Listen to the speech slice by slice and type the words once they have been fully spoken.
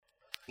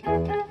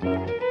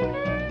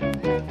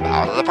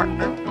bow to the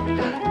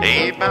partner.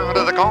 Hey, bow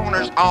to the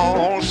corners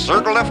all.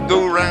 Circle left,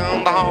 go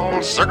round the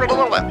hall. Circle to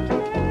the left.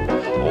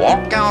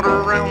 Walk out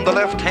around the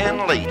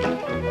left-hand lady.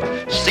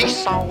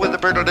 Seesaw with a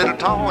pretty little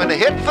toe and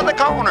head for the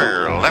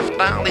corner. Left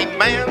alley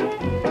man.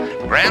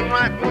 Grand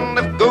right and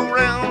left, go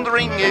round the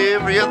ring.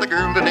 Every other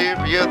girl and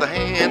every other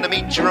hand. To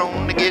meet your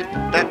own to get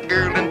that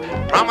girl and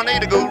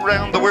promenade to go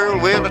round the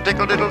world. Well, I take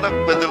a little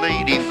luck with the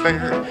lady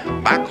fair.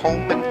 Back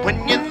home and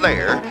when you're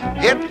there,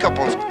 head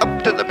couples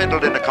up to the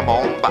middle and come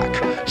on back.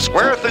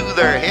 Square through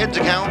their heads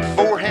and count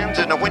 4 hands.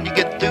 And when you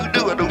get through,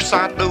 do a do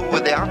side do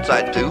with the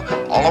outside too.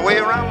 All the way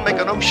around, make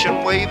an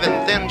ocean wave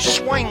and then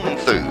swing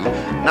through.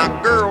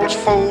 Now girls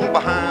fold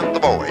behind the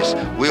boys.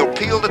 We'll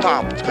peel the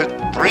top.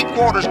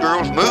 3/4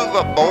 girls, move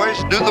up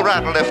boys. Do the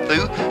right and left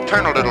through.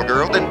 Turn a little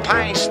girl, then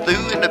pass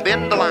through and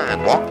bend the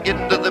line. Walk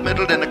into the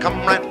middle and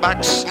come right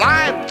back.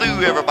 Slide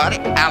through everybody.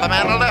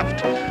 Allemande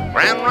left.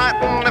 Grand right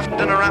and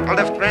left and a right and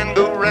left. Grand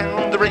go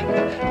round the ring.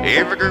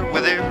 Every girl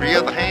with every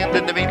other hand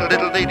and to meet a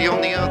little lady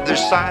on the other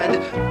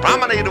side.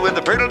 Promenade with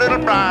a pretty little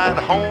bride.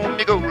 Home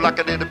you go like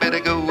I did a bit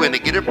ago. And to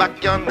get her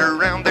back yonder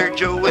around there,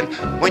 Joe. And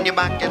when you're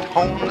back at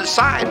home, the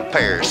side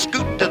pair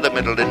scoot to the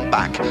middle and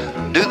back.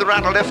 Do the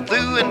right and left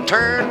through and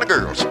turn the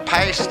girls.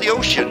 Pass the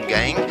ocean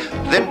gang.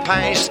 Then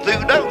pass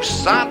through those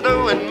side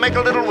do and make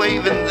a little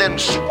wave and then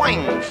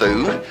swing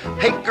through.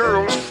 Hey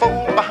girls,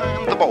 fold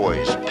behind the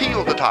boys.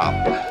 Peel the top.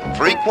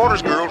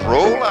 3/4 girls,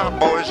 roll out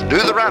boys. Do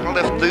the right and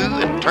left through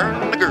and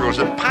turn the girls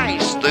and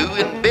pass through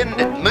and bend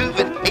it, move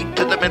it, 8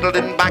 to the middle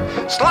and back.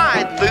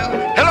 Slide through.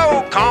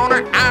 Hello,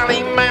 corner,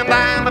 alley man,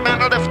 down the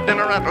middle, left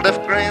and a right and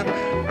left grand.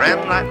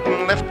 Grand right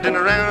and left and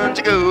around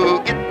you go.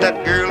 Get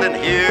that girl and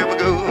here we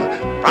go.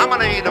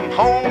 Promenade 'em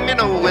home, you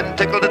know, and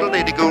take a little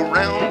lady go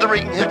round the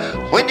ring.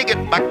 When you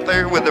get back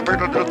there with a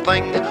pretty little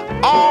thing,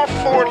 all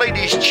 4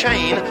 ladies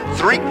chain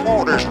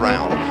 3/4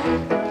 round.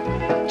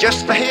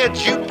 Just the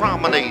heads you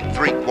promenade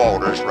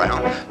 3/4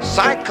 round.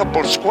 Side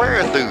couple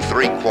square through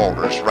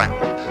 3/4 round.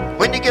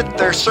 When you get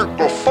there,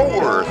 circle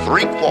 4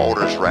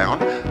 3/4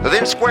 round.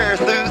 Then square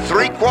through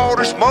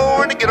 3/4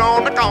 more to get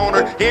on the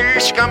corner. Here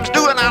she comes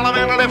doing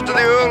Allemande left to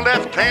the old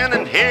left hand.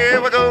 And here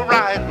we go,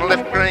 right and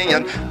left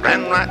grand.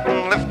 Grand right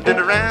and left and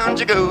around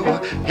you go.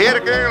 Hit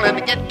a girl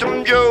and get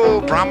them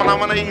Joe.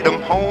 Promenade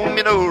 'em home,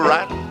 you know,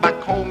 right back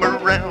home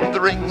around the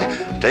ring.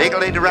 Take a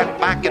lady right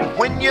back and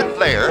when you're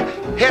there,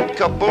 head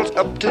couples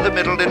up to the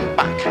middle and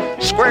back.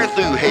 Square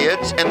through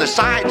heads and the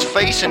sides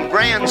face and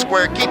grand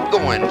square. Keep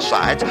going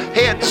sides.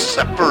 Heads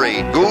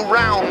separate. Go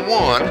round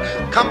 1.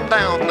 Come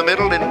down the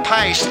middle and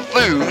pass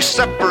through.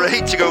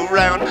 Separate. You go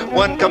round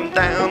 1. Come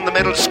down the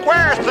middle.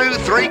 Square through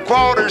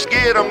 3/4.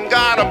 Get 'em.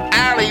 Got 'em.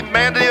 Alley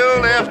man to your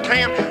left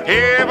hand.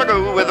 Here we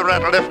go with the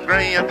right and left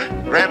grand.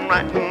 Grand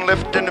right and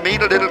left and to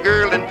meet a little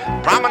girl and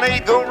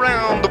promenade. Go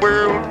round the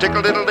world. Take a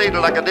little lady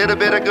like I did a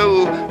bit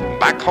ago.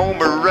 Back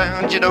home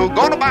around, you know.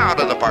 Gonna bow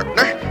to the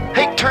partner.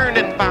 Hey, turn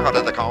and bow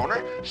to the corner.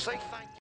 Say thanks.